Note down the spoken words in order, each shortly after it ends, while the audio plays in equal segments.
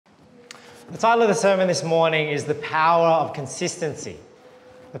The title of the sermon this morning is The Power of Consistency.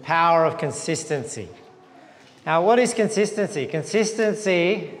 The Power of Consistency. Now, what is consistency?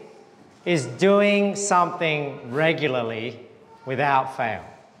 Consistency is doing something regularly without fail,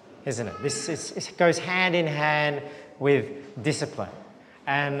 isn't it? It goes hand in hand with discipline.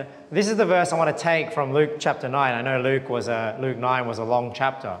 And this is the verse I want to take from Luke chapter 9. I know Luke 9 was a long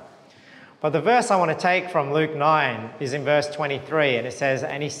chapter. But the verse I want to take from Luke 9 is in verse 23, and it says,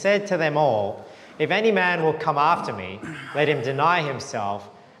 "And he said to them all, if any man will come after me, let him deny himself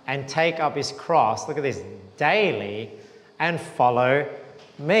and take up his cross," look at this, "daily and follow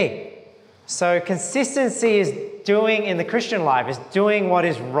me." So consistency is doing, in the Christian life, is doing what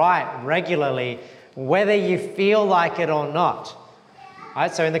is right regularly, whether you feel like it or not.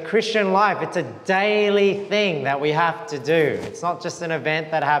 Right? So in the Christian life, it's a daily thing that we have to do. It's not just an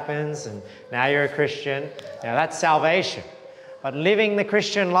event that happens and now you're a Christian. That's salvation. But living the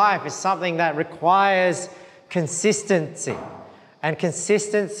Christian life is something that requires consistency. And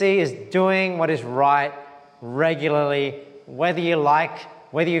consistency is doing what is right regularly, whether you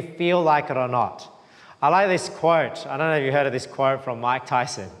feel like it or not. I like this quote. I don't know if you heard of this quote from Mike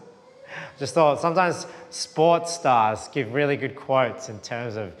Tyson. Just thought sometimes sports stars give really good quotes in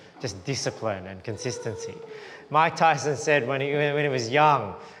terms of just discipline and consistency. Mike Tyson said when he was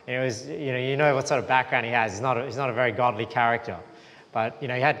young, you know what sort of background he has. He's not a very godly character, but he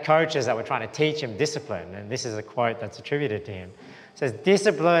had coaches that were trying to teach him discipline, and this is a quote that's attributed to him. It says,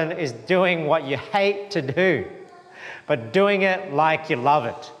 "Discipline is doing what you hate to do, but doing it like you love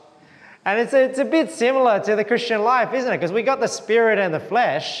it." And it's a bit similar to the Christian life, isn't it? Because we got the spirit and the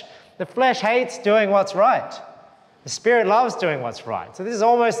flesh. The flesh hates doing what's right. The spirit loves doing what's right. So this is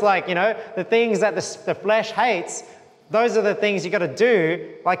almost like, the things that the flesh hates, those are the things you got to do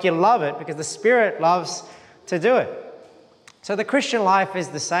like you love it because the spirit loves to do it. So the Christian life is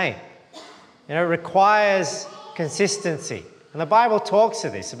the same. It requires consistency. And the Bible talks to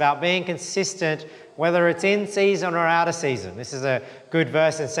this about being consistent, whether it's in season or out of season. This is a good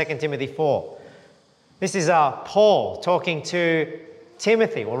verse in 2 Timothy 4. This is Paul talking to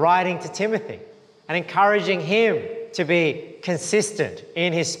Timothy, or writing to Timothy, and encouraging him to be consistent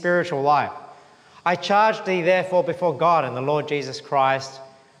in his spiritual life. "I charge thee therefore before God and the Lord Jesus Christ,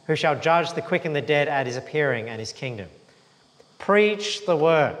 who shall judge the quick and the dead at his appearing and his kingdom. Preach the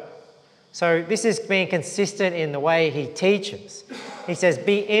word." So this is being consistent in the way he teaches. He says,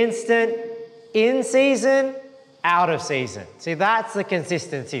 be instant in season, out of season. See, that's the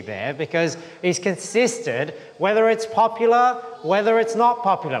consistency there, because he's consistent whether it's popular, whether it's not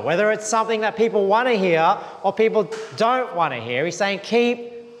popular, whether it's something that people want to hear or people don't want to hear. He's saying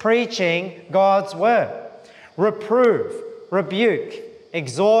keep preaching God's word. Reprove, rebuke,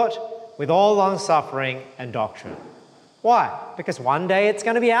 exhort with all long-suffering and doctrine. Why? Because one day it's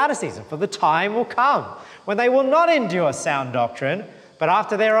going to be out of season, for the time will come when they will not endure sound doctrine, but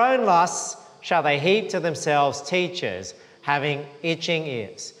after their own lusts shall they heap to themselves teachers having itching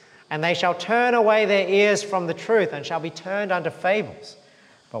ears. And they shall turn away their ears from the truth and shall be turned unto fables.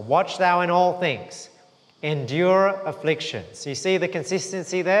 But watch thou in all things, endure afflictions. You see the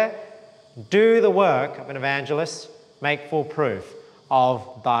consistency there? Do the work of an evangelist, make full proof of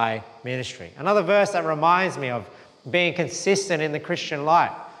thy ministry. Another verse that reminds me of being consistent in the Christian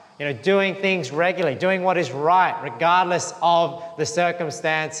life. Doing things regularly, doing what is right, regardless of the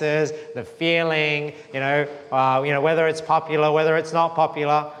circumstances, the feeling, whether it's popular, whether it's not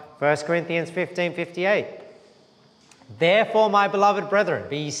popular. 1 Corinthians 15:58. "Therefore, my beloved brethren,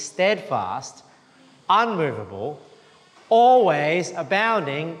 be ye steadfast, unmovable, always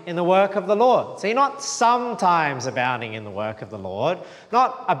abounding in the work of the Lord." See, not sometimes abounding in the work of the Lord,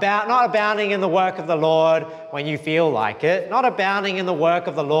 not abounding in the work of the Lord when you feel like it, not abounding in the work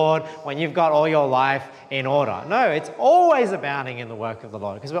of the Lord when you've got all your life in order. No, it's always abounding in the work of the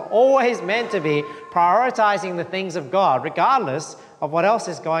Lord, because we're always meant to be prioritizing the things of God, regardless of what else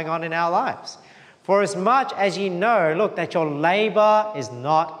is going on in our lives. "For as much as ye know, look, that your labor is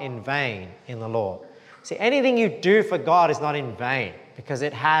not in vain in the Lord." See, anything you do for God is not in vain, because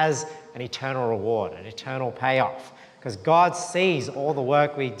it has an eternal reward, an eternal payoff, because God sees all the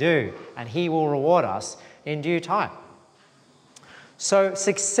work we do and he will reward us in due time. So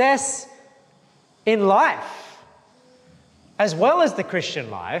success in life, as well as the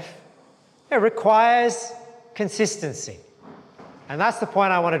Christian life, it requires consistency. And that's the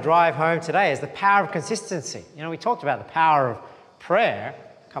point I want to drive home today, is the power of consistency. We talked about the power of prayer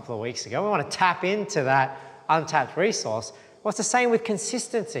a couple of weeks ago. We want to tap into that untapped resource. Well, it's the same with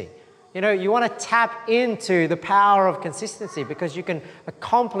consistency. You want to tap into the power of consistency, because you can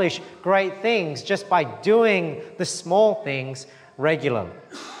accomplish great things just by doing the small things regularly.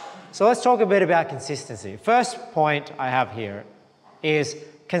 So let's talk a bit about consistency. First point I have here is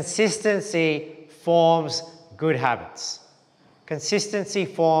consistency forms good habits. Consistency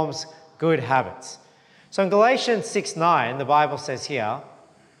forms good habits. So in Galatians 6:9, the Bible says here,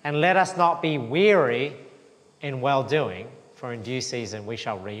 "And let us not be weary in well-doing, for in due season we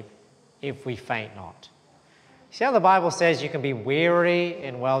shall reap if we faint not." See how the Bible says you can be weary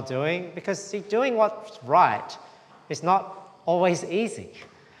in well-doing? Because see, doing what's right is not always easy.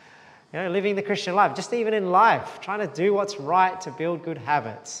 Living the Christian life, just even in life, trying to do what's right to build good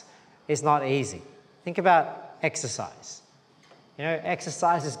habits is not easy. Think about exercise.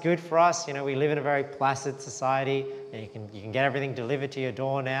 Exercise is good for us. We live in a very placid society. You can get everything delivered to your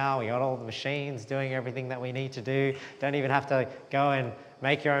door now. We got all the machines doing everything that we need to do. Don't even have to go and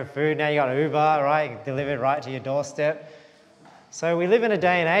make your own food now. You got Uber, right? You can deliver it right to your doorstep. So we live in a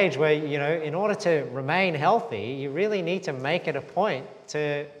day and age where, in order to remain healthy, you really need to make it a point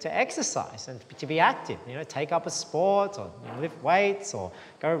to exercise and to be active. Take up a sport or lift weights or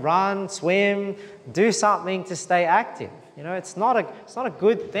go run, swim, do something to stay active. It's not a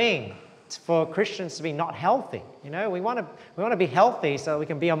good thing for Christians to be not healthy. We want to be healthy so that we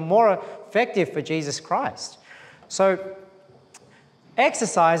can be more effective for Jesus Christ. So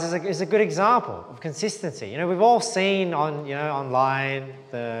exercise is a good example of consistency. We've all seen online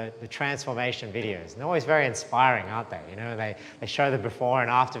the transformation videos. They're always very inspiring, aren't they? They show the before and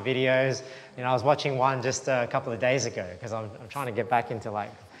after videos. I was watching one just a couple of days ago because I'm trying to get back into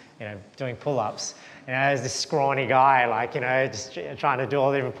doing pull-ups. There's this scrawny guy, just trying to do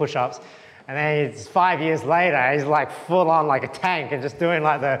all the different push-ups. And then 5 years later, he's full on like a tank and just doing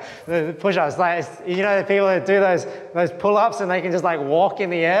the push-ups. The people that do those pull-ups and they can just walk in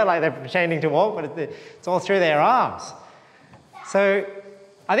the air like they're pretending to walk, but it's all through their arms. So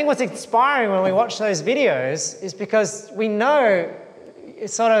I think what's inspiring when we watch those videos is because we know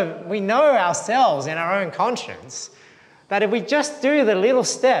ourselves in our own conscience that if we just do the little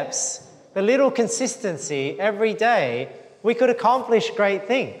steps, the little consistency every day, we could accomplish great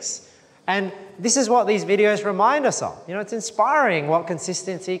things. And this is what these videos remind us of. It's inspiring what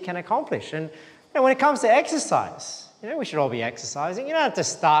consistency can accomplish. And when it comes to exercise, we should all be exercising. You don't have to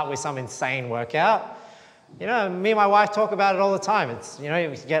start with some insane workout. Me and my wife talk about it all the time. It's, we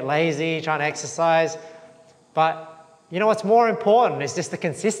get lazy trying to exercise. But, what's more important is just the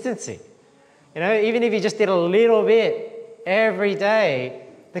consistency. Even if you just did a little bit every day,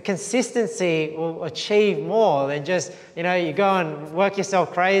 the consistency will achieve more than just, you go and work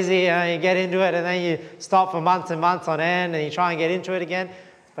yourself crazy and you get into it and then you stop for months and months on end and you try and get into it again.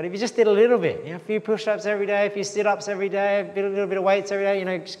 But if you just did a little bit, a few push-ups every day, a few sit-ups every day, a little bit of weights every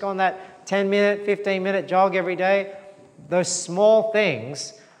day, just go on that 10-minute, 15-minute jog every day, those small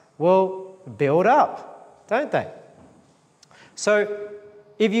things will build up, don't they? So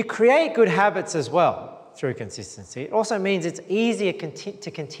if you create good habits as well, through consistency, it also means it's easier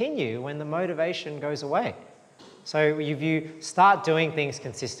to continue when the motivation goes away. So if you start doing things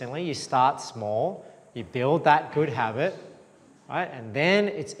consistently, you start small, you build that good habit, right? And then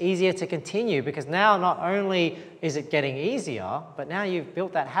it's easier to continue because now not only is it getting easier, but now you've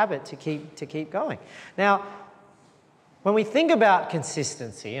built that habit to keep going. Now, when we think about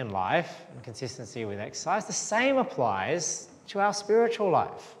consistency in life and consistency with exercise, the same applies to our spiritual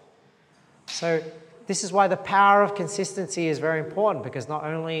life. So this is why the power of consistency is very important, because not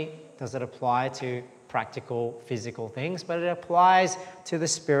only does it apply to practical, physical things, but it applies to the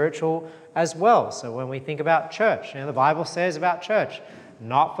spiritual as well. So when we think about church, the Bible says about church,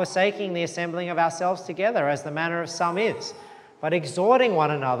 not forsaking the assembling of ourselves together as the manner of some is, but exhorting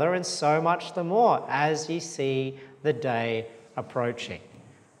one another, and so much the more as ye see the day approaching.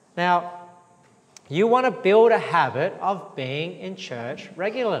 Now, you want to build a habit of being in church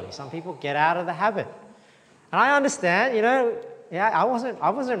regularly. Some people get out of the habit. And I understand, I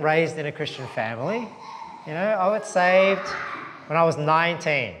wasn't raised in a Christian family. I was saved when I was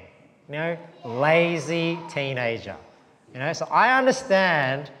 19, lazy teenager. So I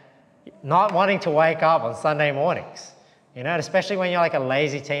understand not wanting to wake up on Sunday mornings. Especially when you're like a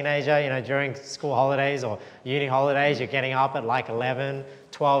lazy teenager, during school holidays or uni holidays, you're getting up at 11,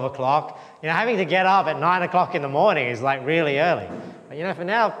 12 o'clock. Having to get up at 9 o'clock in the morning is really early. But for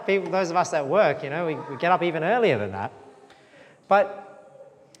now, those of us that work, we get up even earlier than that. But,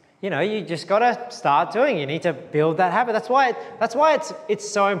 you just got to start doing it. You need to build that habit. That's why it's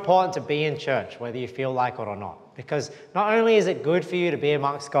so important to be in church, whether you feel like it or not. Because not only is it good for you to be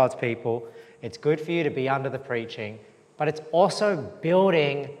amongst God's people, it's good for you to be under the preaching, but it's also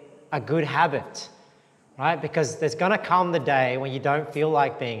building a good habit, right? Because there's going to come the day when you don't feel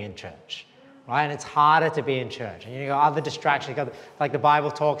like being in church, right? And it's harder to be in church. And you've got other distractions. You've got, like the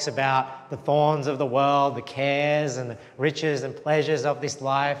Bible talks about the thorns of the world, the cares and the riches and pleasures of this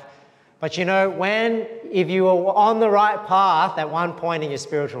life. But you know, if you are on the right path at one point in your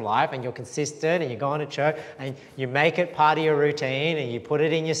spiritual life and you're consistent and you're going to church and you make it part of your routine and you put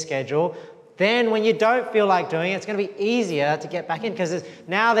it in your schedule, then when you don't feel like doing it, it's going to be easier to get back in, because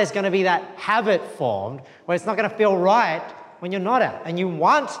now there's going to be that habit formed where it's not going to feel right when you're not out. And you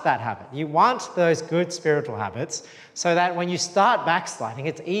want that habit. You want those good spiritual habits so that when you start backsliding,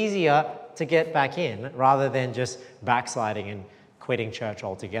 it's easier to get back in rather than just backsliding and quitting church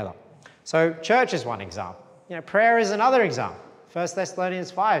altogether. So church is one example. You know, prayer is another example. 1 Thessalonians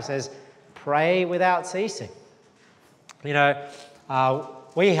 5 says, pray without ceasing. You know,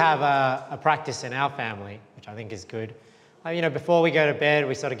 we have a practice in our family, which I think is good. You know, before we go to bed,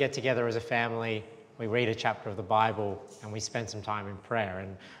 we sort of get together as a family. We read a chapter of the Bible and we spend some time in prayer.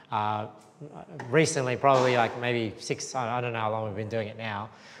 And recently, probably like maybe I don't know how long we've been doing it now,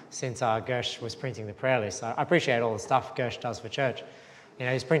 since Gersh was printing the prayer list. I appreciate all the stuff Gersh does for church. You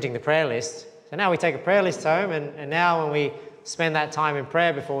know, he's printing the prayer list. So now we take a prayer list home, and now when we spend that time in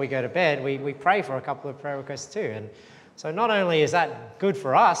prayer before we go to bed, we pray for a couple of prayer requests too. And so not only is that good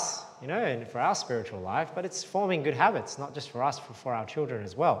for us, you know, and for our spiritual life, but it's forming good habits, not just for us, but for our children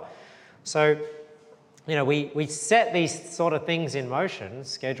as well. So, you know, we set these sort of things in motion,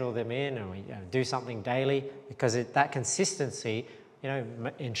 schedule them in, and we do something daily, because that consistency, you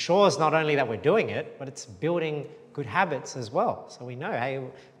know, ensures not only that we're doing it, but it's building good habits as well. So we know, hey, we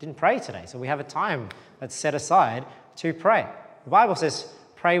didn't pray today, so we have a time that's set aside to pray. The Bible says,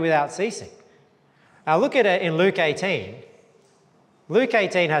 pray without ceasing. Now look at it in Luke 18. Luke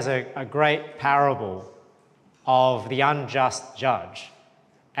 18 has a great parable of the unjust judge.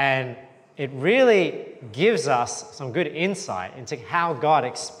 And it really gives us some good insight into how God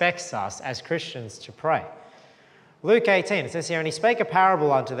expects us as Christians to pray. Luke 18, it says here, and he spake a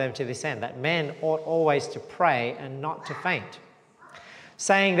parable unto them to this end, that men ought always to pray and not to faint,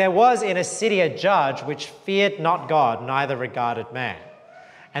 saying, there was in a city a judge which feared not God, neither regarded man.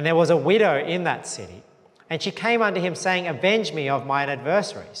 And there was a widow in that city, and she came unto him, saying, avenge me of mine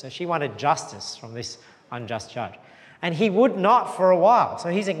adversary. So she wanted justice from this unjust judge. And he would not for a while, so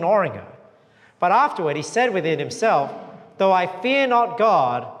he's ignoring her. But afterward he said within himself, though I fear not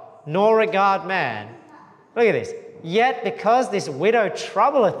God, nor regard man, look at this, yet because this widow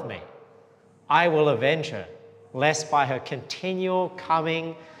troubleth me, I will avenge her, lest by her continual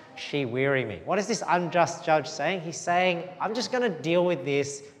coming she weary me. What is this unjust judge saying? He's saying, I'm just going to deal with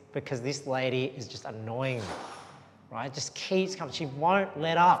this because this lady is just annoying me, right? Just keeps coming. She won't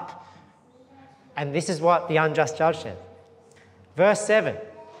let up. And this is what the unjust judge said. Verse 7,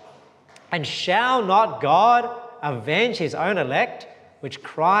 and shall not God avenge his own elect, which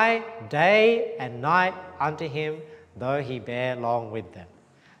cry day and night unto him, though he bear long with them?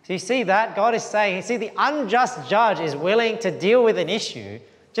 So you see that? God is saying, you see, the unjust judge is willing to deal with an issue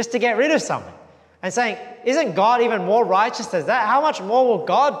just to get rid of something. And saying, isn't God even more righteous than that? How much more will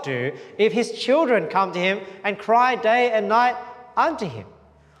God do if his children come to him and cry day and night unto him?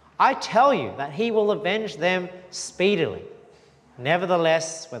 I tell you that he will avenge them speedily.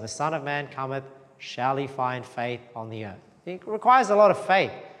 Nevertheless, when the Son of Man cometh, shall he find faith on the earth? It requires a lot of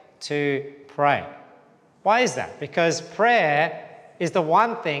faith to pray. Why is that? Because prayer is the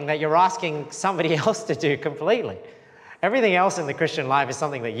one thing that you're asking somebody else to do completely. Everything else in the Christian life is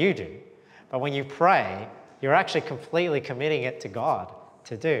something that you do. But when you pray, you're actually completely committing it to God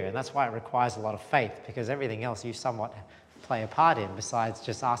to do. And that's why it requires a lot of faith, because everything else you somewhat play a part in besides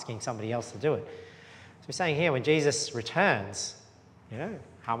just asking somebody else to do it. So we're saying here, when Jesus returns, you know,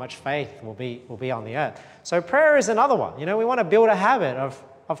 how much faith will be on the earth. So prayer is another one. You know, we want to build a habit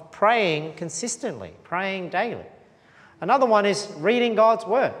of praying consistently, praying daily. Another one is reading God's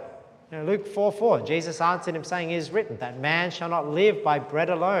word. You know, Luke 4:4, Jesus answered him saying, it is written that man shall not live by bread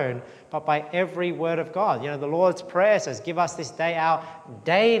alone, but by every word of God. You know, the Lord's Prayer says, give us this day our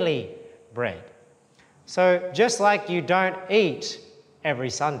daily bread. So just like you don't eat every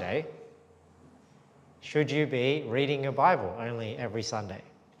Sunday, should you be reading your Bible only every Sunday?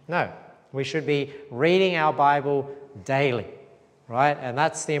 No, we should be reading our Bible daily, right? And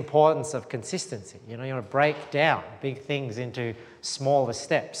that's the importance of consistency. You know, you want to break down big things into smaller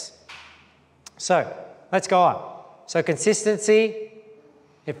steps. So let's go on. So consistency,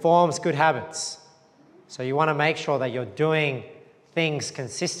 it forms good habits. So you want to make sure that you're doing things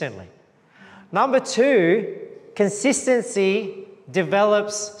consistently. Number 2, consistency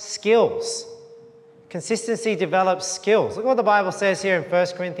develops skills. Consistency develops skills. Look what the Bible says here in 1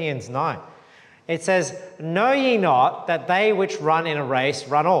 Corinthians 9. It says, know ye not that they which run in a race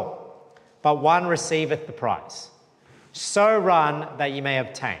run all, but one receiveth the prize. So run that you may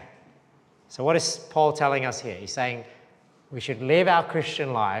obtain. So what is Paul telling us here? He's saying we should live our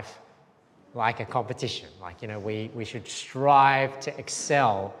Christian life like a competition. Like, we should strive to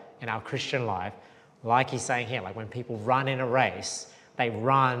excel in our Christian life. Like he's saying here, like when people run in a race, they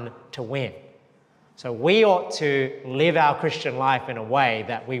run to win. So we ought to live our Christian life in a way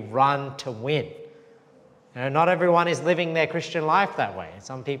that we run to win. Not everyone is living their Christian life that way.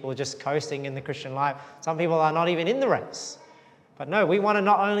 Some people are just coasting in the Christian life. Some people are not even in the race. But no, we want to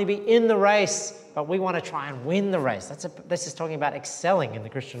not only be in the race, but we want to try and win the race. This is talking about excelling in the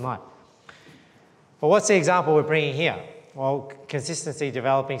Christian life. But what's the example we're bringing here? Well, consistency,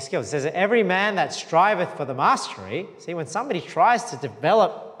 developing skills. It says, every man that striveth for the mastery, see, when somebody tries to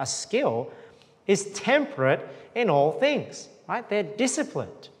develop a skill, is temperate in all things, right? They're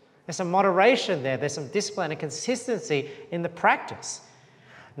disciplined. There's some moderation there. There's some discipline and consistency in the practice.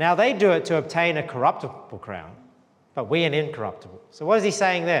 Now, they do it to obtain a corruptible crown, but we an incorruptible. So what is he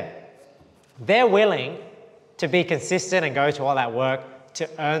saying there? They're willing to be consistent and go to all that work to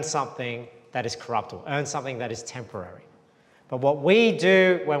earn something that is corruptible, earn something that is temporary. But what we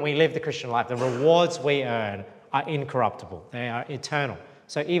do when we live the Christian life, the rewards we earn are incorruptible. They are eternal.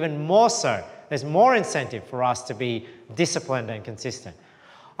 So even more so, there's more incentive for us to be disciplined and consistent.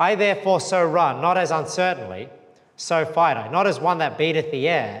 I therefore so run, not as uncertainly, so fight I, not as one that beateth the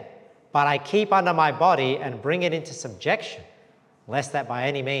air, but I keep under my body and bring it into subjection, lest that by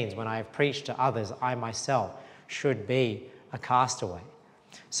any means, when I have preached to others, I myself should be a castaway.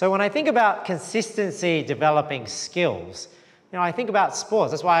 So when I think about consistency developing skills, I think about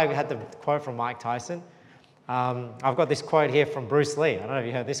sports. That's why I had the quote from Mike Tyson. I've got this quote here from Bruce Lee. I don't know if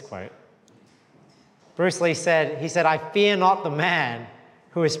you heard this quote. Bruce Lee said, I fear not the man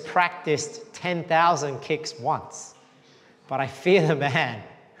who has practiced 10,000 kicks once, but I fear the man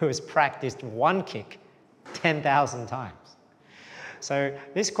who has practiced one kick 10,000 times. So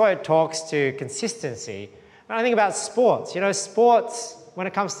this quote talks to consistency. When I think about sports, sports, when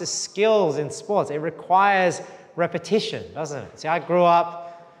it comes to skills in sports, it requires repetition, doesn't it? See, I grew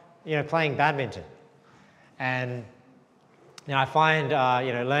up, playing badminton. And, I find,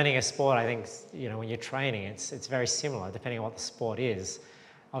 learning a sport, I think, when you're training, it's very similar, depending on what the sport is.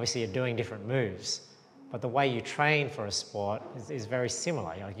 Obviously, you're doing different moves, but the way you train for a sport is very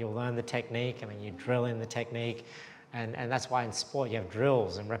similar. You'll learn the technique, and then you drill in the technique, and that's why in sport you have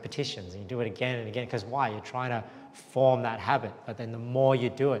drills and repetitions, and you do it again and again, because why? You're trying to form that habit, but then the more you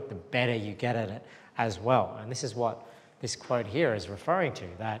do it, the better you get at it as well. And this is what this quote here is referring to,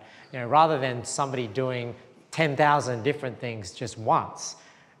 that rather than somebody doing 10,000 different things just once,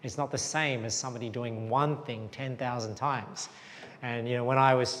 it's not the same as somebody doing one thing 10,000 times. And when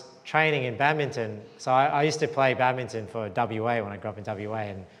I was training in badminton, so I used to play badminton for WA when I grew up in WA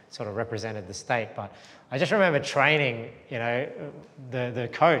and sort of represented the state, but I just remember training, the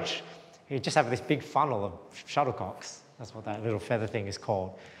coach, he'd just have this big funnel of shuttlecocks. That's what that little feather thing is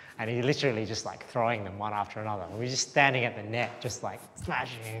called. And he literally just like throwing them one after another. We were just standing at the net, just like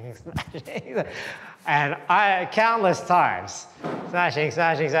smashing. And countless times, smashing.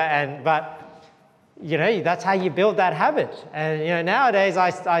 But that's how you build that habit. And nowadays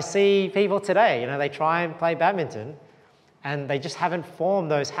I see people today, they try and play badminton and they just haven't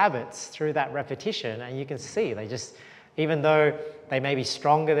formed those habits through that repetition. And you can see they just, even though they may be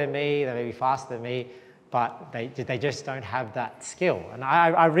stronger than me, they may be faster than me, but they just don't have that skill. And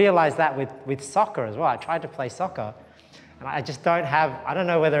I realized that with soccer as well. I tried to play soccer, and I just don't have, I don't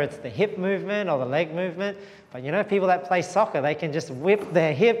know whether it's the hip movement or the leg movement, but people that play soccer, they can just whip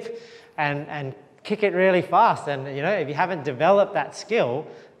their hip and kick it really fast. And if you haven't developed that skill,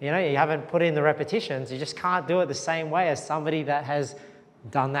 you haven't put in the repetitions, you just can't do it the same way as somebody that has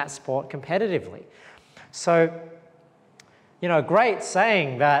done that sport competitively. So, a great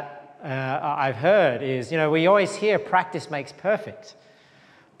saying that I've heard is, we always hear practice makes perfect.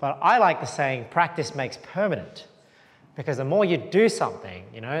 But I like the saying practice makes permanent, because the more you do something,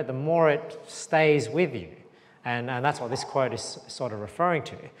 the more it stays with you. And that's what this quote is sort of referring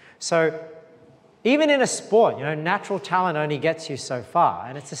to. So even in a sport, natural talent only gets you so far.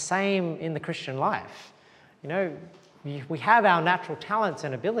 And it's the same in the Christian life. We have our natural talents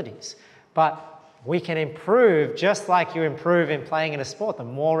and abilities, but we can improve just like you improve in playing in a sport. The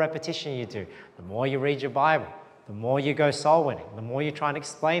more repetition you do, the more you read your Bible, the more you go soul winning, the more you try and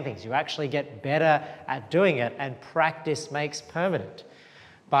explain things, you actually get better at doing it, and practice makes permanent.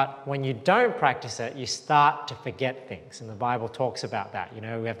 But when you don't practice it, you start to forget things, and the Bible talks about that.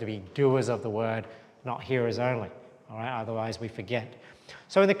 We have to be doers of the word, not hearers only, all right? Otherwise we forget.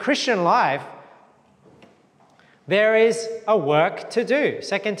 So in the Christian life, There is a work to do.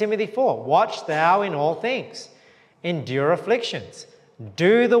 2 Timothy 4, watch thou in all things, endure afflictions,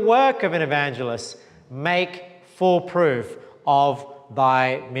 do the work of an evangelist, make full proof of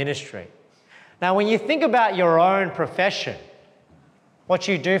thy ministry. Now, when you think about your own profession, what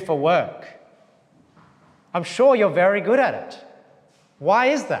you do for work, I'm sure you're very good at it. Why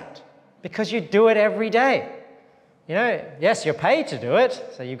is that? Because you do it every day. You know, yes, you're paid to do it,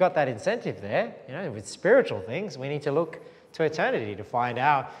 so you've got that incentive there. You know, with spiritual things, we need to look to eternity to find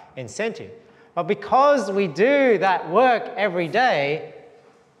our incentive. But because we do that work every day,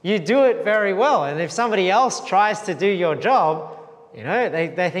 you do it very well. And if somebody else tries to do your job, you know,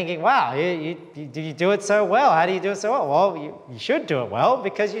 they're thinking, wow, you do it so well. How do you do it so well? Well, you should do it well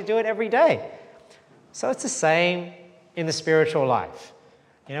because you do it every day. So it's the same in the spiritual life.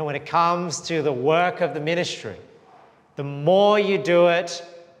 You know, when it comes to the work of the ministry, the more you do it,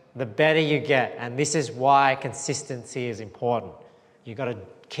 the better you get. And this is why consistency is important. You've got to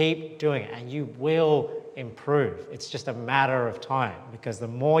keep doing it and you will improve. It's just a matter of time because the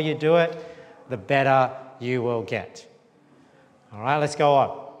more you do it, the better you will get. All right, let's go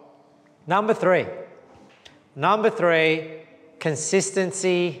on. Number three,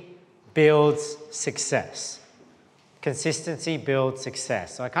 consistency builds success. Consistency builds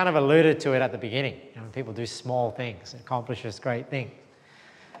success. So I kind of alluded to it at the beginning. You know, people do small things, it accomplishes great things.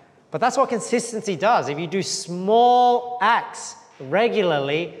 But that's what consistency does. If you do small acts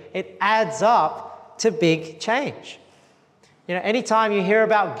regularly, it adds up to big change. You know, anytime you hear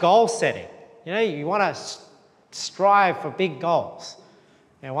about goal setting, you know, you want to strive for big goals.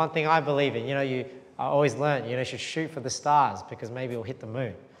 You know, one thing I believe in, you know, I always learn, you know, you should shoot for the stars because maybe you'll hit the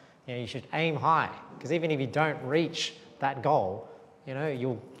moon. You know, you should aim high because even if you don't reach that goal, you know,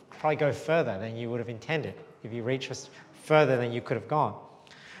 you'll probably go further than you would have intended if you reach further than you could have gone.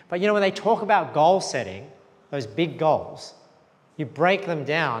 But you know, when they talk about goal setting, those big goals, you break them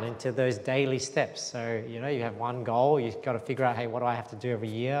down into those daily steps. So, you know, you have one goal, you've got to figure out, hey, what do I have to do every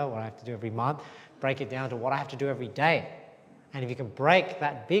year? What do I have to do every month? Break it down to what I have to do every day. And if you can break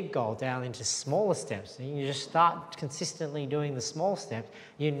that big goal down into smaller steps, and you just start consistently doing the small steps,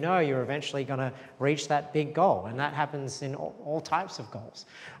 you know you're eventually going to reach that big goal. And that happens in all types of goals.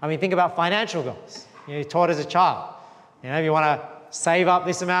 I mean, think about financial goals. You know, you're taught as a child. You know, if you want to save up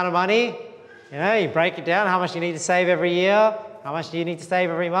this amount of money, you know, you break it down, how much you need to save every year, how much do you need to save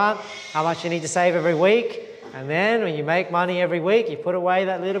every month, how much you need to save every week. And then when you make money every week, you put away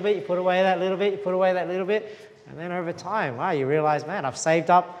that little bit, you put away that little bit, you put away that little bit. And then over time, wow, you realize, man, I've saved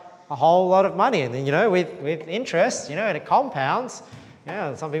up a whole lot of money. And then, you know, with interest, you know, and it compounds. You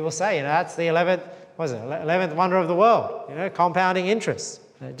know, some people say, you know, that's the 11th wonder of the world, you know, compounding interest.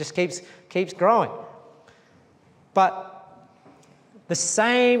 It just keeps growing. But the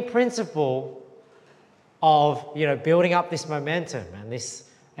same principle of, you know, building up this momentum and this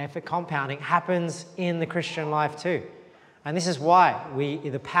effort compounding happens in the Christian life too. And this is why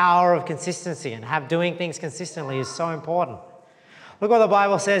the power of consistency and doing things consistently is so important. Look what the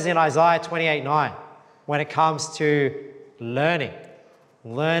Bible says in Isaiah 28:9 when it comes to learning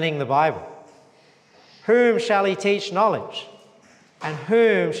the Bible. Whom shall he teach knowledge? And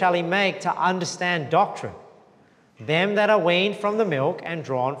whom shall he make to understand doctrine? Them that are weaned from the milk and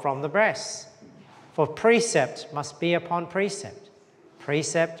drawn from the breast. For precept must be upon precept,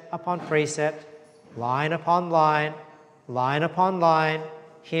 precept upon precept, line upon line, line upon line,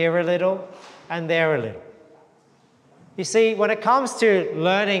 here a little and there a little. You see, when it comes to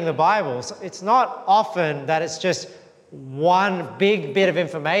learning the Bible, it's not often that it's just one big bit of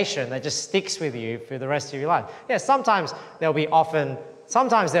information that just sticks with you for the rest of your life. Yeah, sometimes there'll be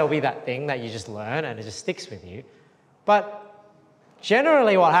that thing that you just learn and it just sticks with you. But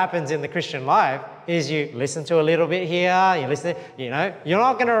generally what happens in the Christian life is you listen to a little bit here, you know, you're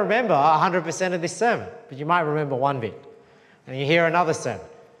not going to remember 100% of this sermon, but you might remember one bit. And you hear another sermon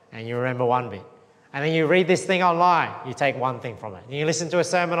and you remember one bit. And then you read this thing online, you take one thing from it. And you listen to a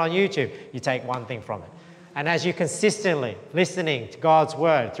sermon on YouTube, you take one thing from it. And as you consistently listening to God's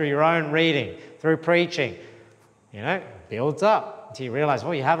word through your own reading, through preaching, you know, it builds up until you realize,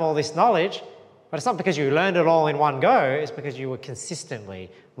 well, you have all this knowledge, but it's not because you learned it all in one go, it's because you were consistently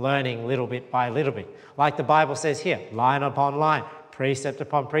learning little bit by little bit. Like the Bible says here, line upon line, precept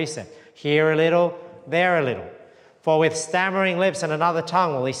upon precept, here a little, there a little. For with stammering lips and another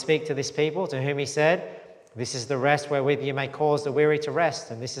tongue will he speak to this people, to whom he said, this is the rest wherewith you may cause the weary to rest,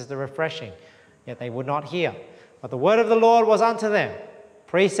 and this is the refreshing. Yet they would not hear. But the word of the Lord was unto them,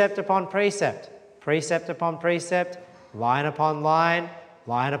 precept upon precept, precept upon precept, line upon line,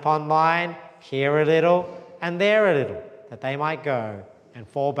 line upon line, here a little and there a little, that they might go and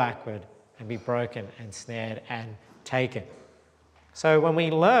fall backward and be broken and snared and taken. So when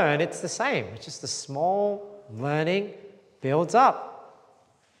we learn, it's the same. It's just a small learning builds up.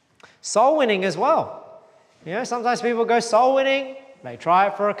 Soul winning as well. You know, sometimes people go soul winning, they try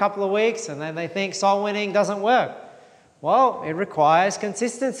it for a couple of weeks, and then they think soul winning doesn't work. Well, it requires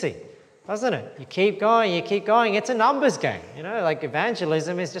consistency, doesn't it? You keep going, it's a numbers game. You know, like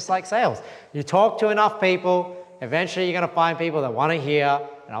evangelism is just like sales. You talk to enough people, eventually you're going to find people that want to hear,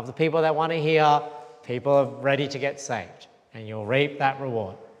 and of the people that want to hear, people are ready to get saved, and you'll reap that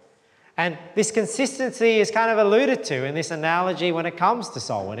reward. And this consistency is kind of alluded to in this analogy when it comes to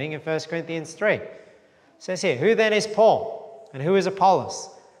soul winning in 1 Corinthians 3. It says here, "Who then is Paul, and who is Apollos,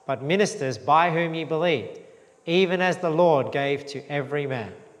 but ministers by whom ye believed, even as the Lord gave to every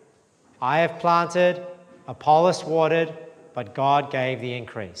man. I have planted, Apollos watered, but God gave the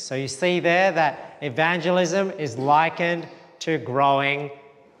increase." So you see there that evangelism is likened to growing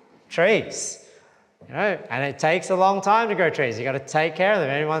trees. You know, and it takes a long time to grow trees. You've got to take care of them.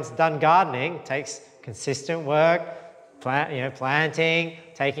 Anyone's done gardening, it takes consistent work, planting,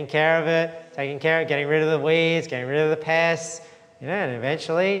 taking care of it, getting rid of the weeds, getting rid of the pests, and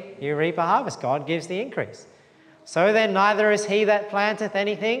eventually you reap a harvest. God gives the increase. "So then neither is he that planteth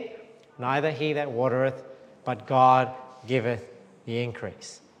anything, neither he that watereth, but God giveth the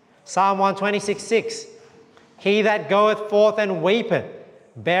increase." Psalm 126:6, "He that goeth forth and weepeth,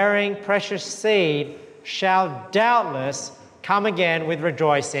 bearing precious seed, shall doubtless come again with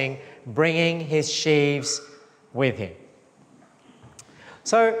rejoicing, bringing his sheaves with him."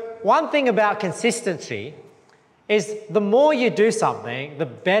 So one thing about consistency is the more you do something, the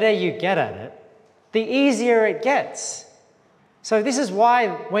better you get at it, the easier it gets. So this is why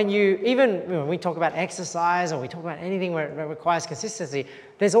when we talk about exercise or we talk about anything where it requires consistency,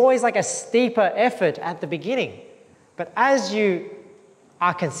 there's always like a steeper effort at the beginning. But as you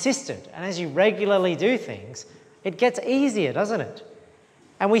are consistent and as you regularly do things, it gets easier, doesn't it?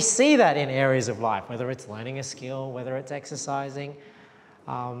 And we see that in areas of life, whether it's learning a skill, whether it's exercising.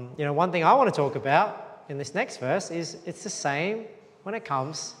 One thing I want to talk about in this next verse is it's the same when it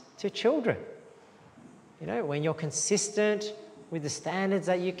comes to children. When you're consistent with the standards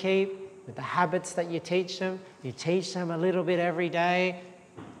that you keep, with the habits that you teach them a little bit every day.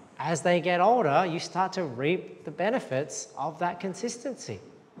 As they get older, you start to reap the benefits of that consistency,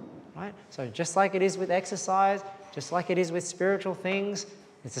 right? So just like it is with exercise, just like it is with spiritual things,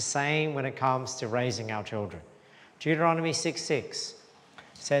 it's the same when it comes to raising our children. Deuteronomy 6:6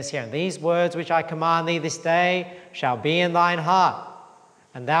 says here, "These words which I command thee this day shall be in thine heart,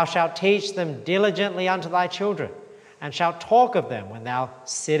 and thou shalt teach them diligently unto thy children, and shalt talk of them when thou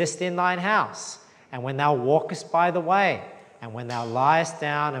sittest in thine house, and when thou walkest by the way, and when thou liest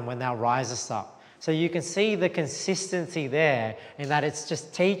down, and when thou risest up." So you can see the consistency there in that it's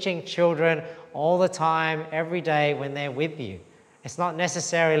just teaching children all the time, every day when they're with you. It's not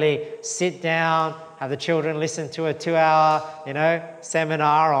necessarily sit down, have the children listen to a 2-hour,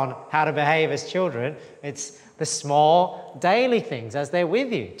 seminar on how to behave as children. It's the small daily things as they're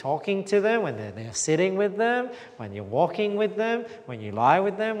with you, talking to them, when they're sitting with them, when you're walking with them, when you lie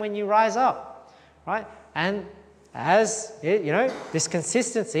with them, when you rise up, right? And as this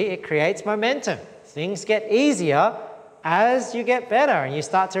consistency, it creates momentum. Things get easier as you get better and you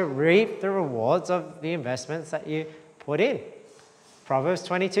start to reap the rewards of the investments that you put in. Proverbs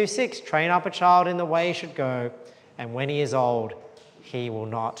 22:6, "Train up a child in the way he should go, and when he is old, he will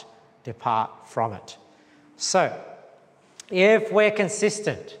not depart from it." So, if we're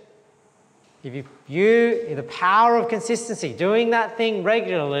consistent, the power of consistency, doing that thing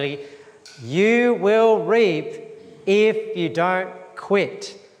regularly, you will reap if you don't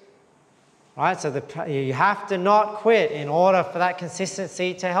quit. Right? So you have to not quit in order for that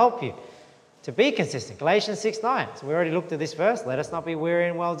consistency to help you to be consistent. Galatians 6:9. So we already looked at this verse. "Let us not be weary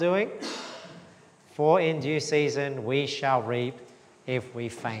in well-doing, for in due season we shall reap if we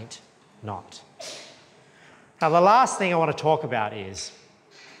faint not." Now, the last thing I want to talk about is,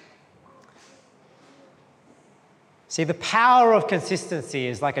 see, the power of consistency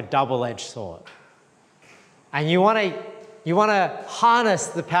is like a double-edged sword. And you want to harness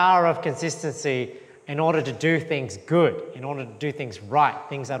the power of consistency in order to do things good, in order to do things right,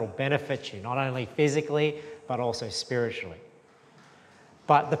 things that will benefit you, not only physically, but also spiritually.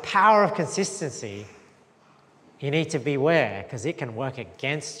 But the power of consistency, you need to beware because it can work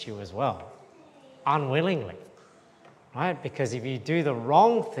against you as well, unwillingly, right? Because if you do the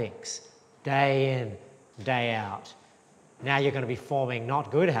wrong things day in, day out, now you're going to be forming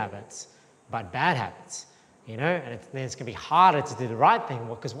not good habits, but bad habits. And then it's going to be harder to do the right thing.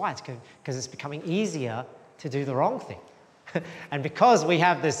 Well, because why? Because it's becoming easier to do the wrong thing. And because we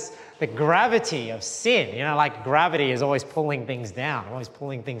have the gravity of sin, like gravity is always pulling things down, always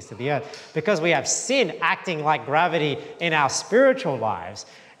pulling things to the earth. Because we have sin acting like gravity in our spiritual lives,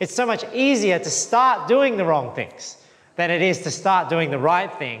 it's so much easier to start doing the wrong things than it is to start doing the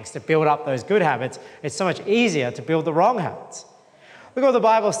right things to build up those good habits. It's so much easier to build the wrong habits. Look what the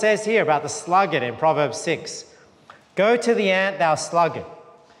Bible says here about the sluggard in Proverbs 6. Go to the ant, thou sluggard.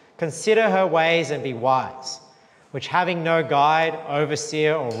 Consider her ways and be wise, which having no guide,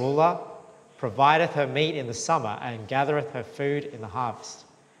 overseer, or ruler, provideth her meat in the summer and gathereth her food in the harvest.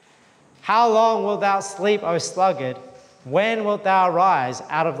 How long wilt thou sleep, O sluggard? When wilt thou rise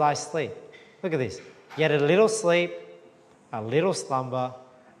out of thy sleep? Look at this. Yet a little sleep, a little slumber,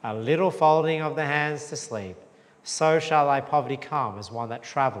 a little folding of the hands to sleep, so shall thy poverty come as one that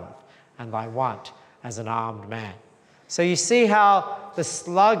travelleth, and thy want as an armed man. So you see how the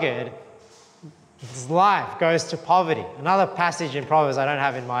sluggard, his life goes to poverty. Another passage in Proverbs I don't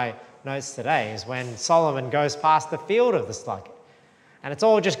have in my notes today is when Solomon goes past the field of the sluggard. And it's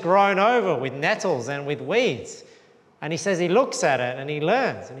all just grown over with nettles and with weeds. And he says he looks at it and he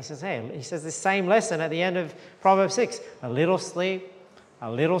learns. And he says, hey, he says the same lesson at the end of Proverbs 6. A little sleep,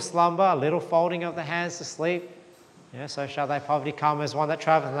 a little slumber, a little folding of the hands to sleep. So shall thy poverty come as one that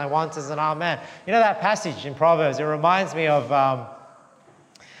travelleth, and thy want as an armed man. That passage in Proverbs, it reminds me of,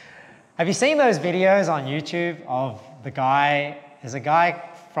 have you seen those videos on YouTube of there's a guy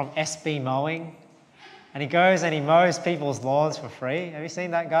from SB Mowing, and he goes and he mows people's lawns for free. Have you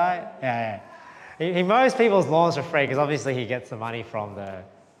seen that guy? Yeah. He mows people's lawns for free because obviously he gets the money from the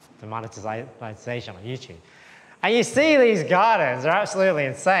monetization on YouTube. And you see these gardens, they're absolutely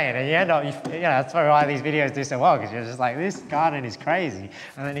insane. And you end up, that's why these videos do so well, because you're just like, this garden is crazy.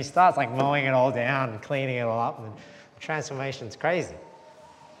 And then he starts like mowing it all down and cleaning it all up, and the transformation's crazy.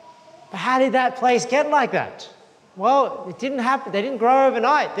 But how did that place get like that? Well, it didn't happen. They didn't grow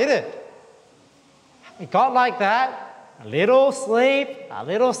overnight, did it? It got like that. A little sleep, a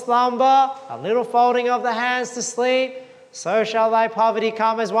little slumber, a little folding of the hands to sleep. So shall thy poverty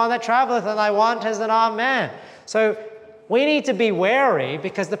come as one that travelleth, and thy want as an armed man. So we need to be wary,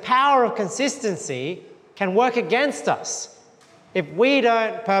 because the power of consistency can work against us if we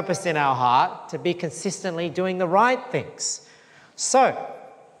don't purpose in our heart to be consistently doing the right things. So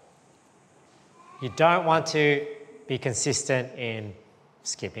you don't want to be consistent in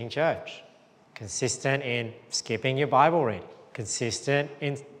skipping church, consistent in skipping your Bible reading, consistent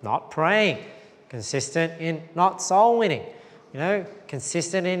in not praying, consistent in not soul winning,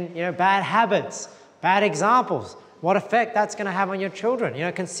 consistent in bad habits, bad examples, what effect that's going to have on your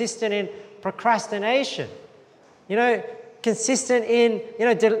children, consistent in procrastination, consistent in,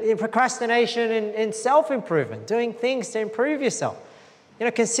 in procrastination in self-improvement, doing things to improve yourself,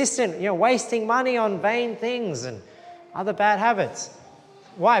 consistent, wasting money on vain things and other bad habits.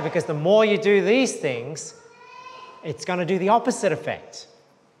 Why? Because the more you do these things, it's going to do the opposite effect.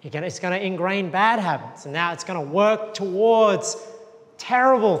 It's going to ingrain bad habits, and now it's going to work towards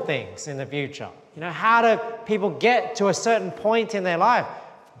terrible things in the future. How do people get to a certain point in their life?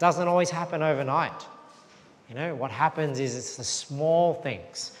 It doesn't always happen overnight. What happens is it's the small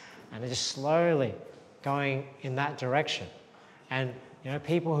things, and they're just slowly going in that direction. And,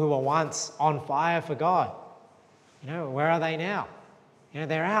 people who were once on fire for God, where are they now?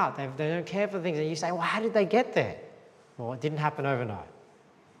 They're out. They don't care for things. And you say, well, how did they get there? Well, it didn't happen overnight.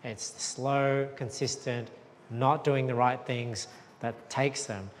 It's slow, consistent, not doing the right things that takes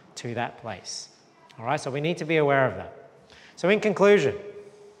them to that place. All right, so we need to be aware of that. So in conclusion,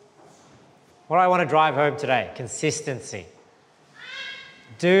 what I want to drive home today, consistency.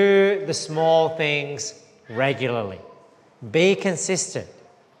 Do the small things regularly. Be consistent.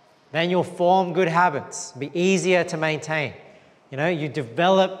 Then you'll form good habits. Be easier to maintain. You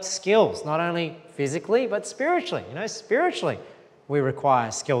develop skills, not only physically, but spiritually. Spiritually, we require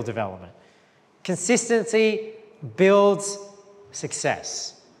skill development. Consistency builds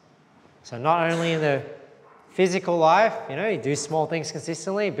success. So not only in the physical life, you do small things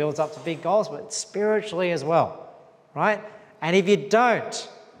consistently, it builds up to big goals, but spiritually as well, right? And if you don't,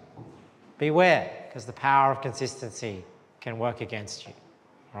 beware, because the power of consistency can work against you.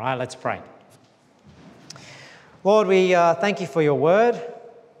 All right, let's pray. Lord, we thank you for your word.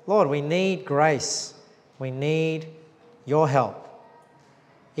 Lord, we need grace. We need your help.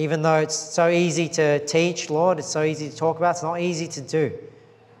 Even though it's so easy to teach, Lord, it's so easy to talk about, it's not easy to do.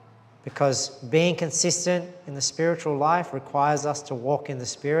 Because being consistent in the spiritual life requires us to walk in the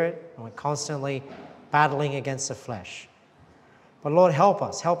Spirit, and we're constantly battling against the flesh. But Lord, help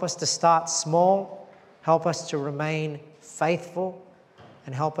us. Help us to start small. Help us to remain faithful.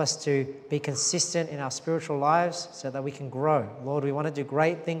 and help us to be consistent in our spiritual lives so that we can grow. Lord, we want to do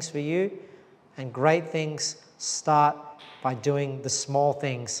great things for you, and great things start by doing the small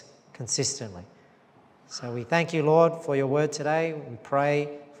things consistently. So we thank you, Lord, for your word today. We pray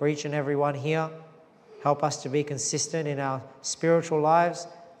for each and every one here. Help us to be consistent in our spiritual lives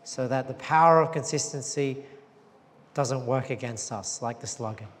so that the power of consistency doesn't work against us like the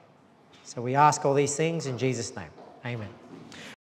sluggard. So we ask all these things in Jesus' name. Amen.